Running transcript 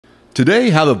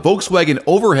Today, how the Volkswagen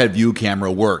overhead view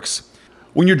camera works.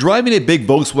 When you're driving a big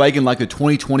Volkswagen like the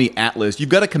 2020 Atlas, you've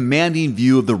got a commanding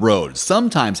view of the road.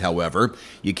 Sometimes, however,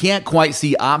 you can't quite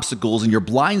see obstacles in your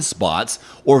blind spots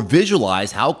or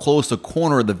visualize how close a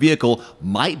corner of the vehicle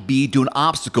might be to an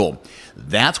obstacle.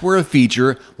 That's where a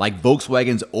feature like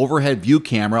Volkswagen's overhead view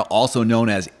camera, also known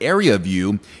as Area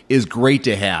View, is great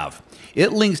to have.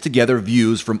 It links together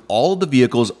views from all of the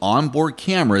vehicle's onboard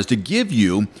cameras to give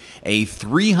you a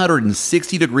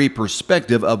 360-degree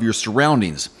perspective of your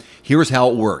surroundings. Here's how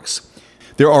it works.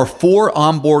 There are 4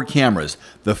 onboard cameras.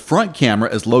 The front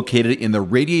camera is located in the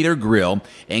radiator grille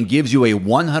and gives you a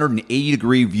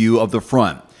 180-degree view of the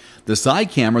front. The side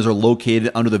cameras are located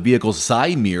under the vehicle's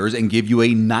side mirrors and give you a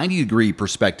 90-degree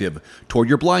perspective toward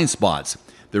your blind spots.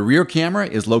 The rear camera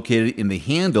is located in the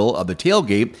handle of the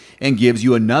tailgate and gives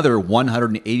you another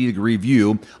 180-degree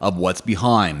view of what's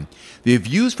behind. The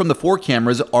views from the 4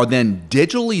 cameras are then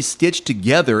digitally stitched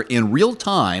together in real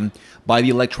time by the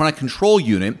electronic control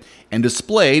unit and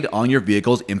displayed on your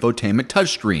vehicle's infotainment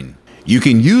touchscreen. You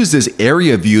can use this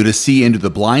area view to see into the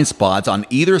blind spots on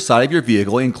either side of your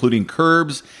vehicle, including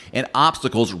curbs and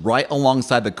obstacles right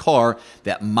alongside the car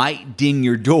that might ding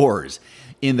your doors.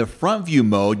 In the front view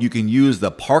mode, you can use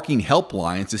the parking help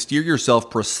lines to steer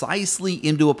yourself precisely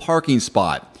into a parking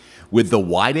spot. With the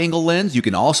wide-angle lens, you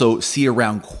can also see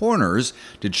around corners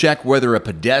to check whether a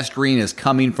pedestrian is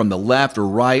coming from the left or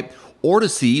right, or to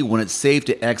see when it's safe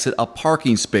to exit a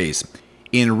parking space.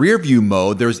 In rear view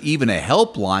mode, there's even a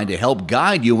help line to help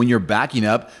guide you when you're backing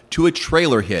up to a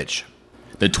trailer hitch.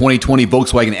 The 2020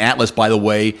 Volkswagen Atlas, by the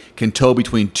way, can tow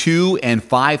between 2,000 and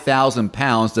 5,000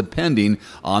 pounds depending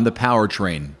on the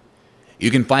powertrain.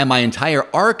 You can find my entire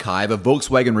archive of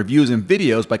Volkswagen reviews and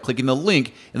videos by clicking the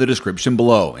link in the description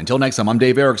below. Until next time, I'm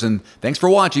Dave Erickson. Thanks for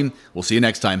watching. We'll see you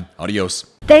next time. Adios.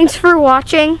 Thanks for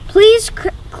watching. Please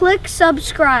click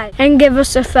subscribe and give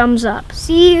us a thumbs up.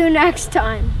 See you next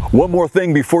time. One more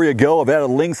thing before you go, I've added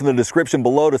links in the description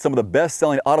below to some of the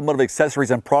best-selling automotive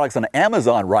accessories and products on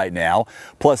Amazon right now,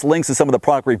 plus links to some of the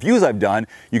product reviews I've done.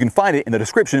 You can find it in the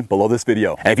description below this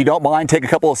video. And if you don't mind, take a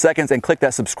couple of seconds and click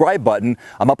that subscribe button.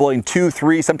 I'm uploading 2,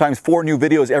 3, sometimes 4 new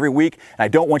videos every week, and I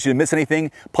don't want you to miss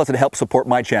anything, plus it helps support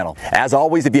my channel. As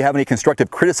always, if you have any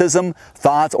constructive criticism,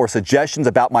 thoughts, or suggestions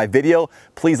about my video,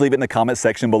 please leave it in the comments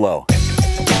section below.